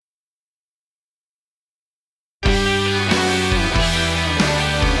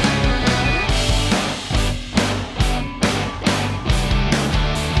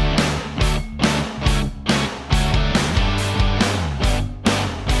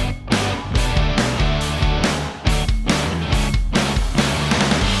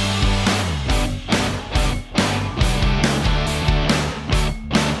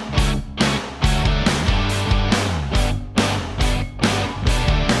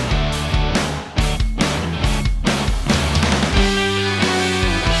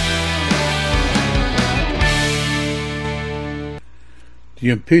The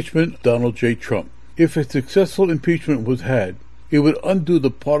impeachment of Donald J. Trump. If a successful impeachment was had, it would undo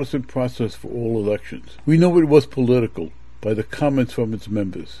the partisan process for all elections. We know it was political by the comments from its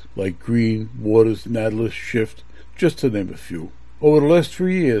members, like Green, Waters, Nadler, Schiff, just to name a few. Over the last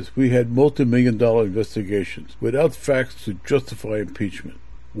 3 years, we had multi-million-dollar investigations without facts to justify impeachment.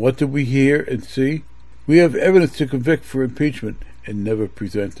 What did we hear and see? We have evidence to convict for impeachment and never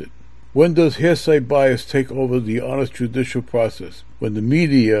present it. When does hearsay bias take over the honest judicial process? When the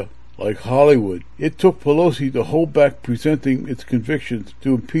media, like Hollywood, it took Pelosi to hold back presenting its convictions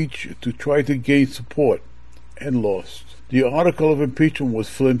to impeach to try to gain support, and lost. The article of impeachment was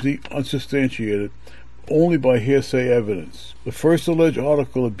flimsy, unsubstantiated, only by hearsay evidence. The first alleged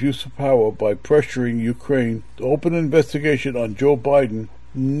article abused of power by pressuring Ukraine to open an investigation on Joe Biden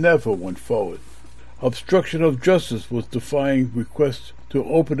never went forward. Obstruction of justice was defying requests to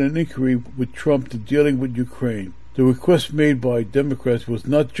open an inquiry with Trump to dealing with Ukraine. The request made by Democrats was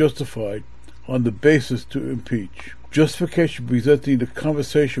not justified on the basis to impeach. Justification presenting the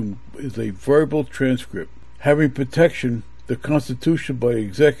conversation is a verbal transcript. Having protection, the Constitution by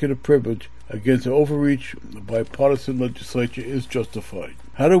executive privilege against overreach by partisan legislature is justified.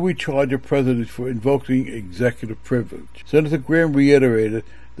 How do we charge a president for invoking executive privilege? Senator Graham reiterated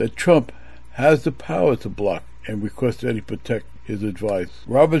that Trump has the power to block and request any protect his advice.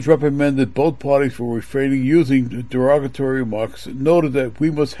 Roberts reprimanded both parties for refraining using derogatory remarks and noted that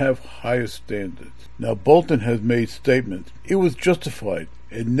we must have higher standards. Now Bolton has made statements. It was justified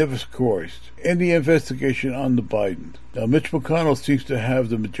and never squashed any investigation on the Bidens. Now Mitch McConnell seems to have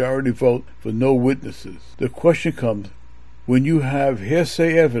the majority vote for no witnesses. The question comes, when you have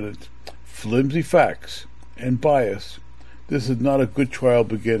hearsay evidence, flimsy facts, and bias, this is not a good trial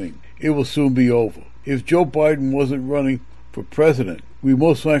beginning. It will soon be over. If Joe Biden wasn't running for president, we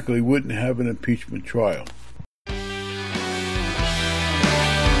most likely wouldn't have an impeachment trial.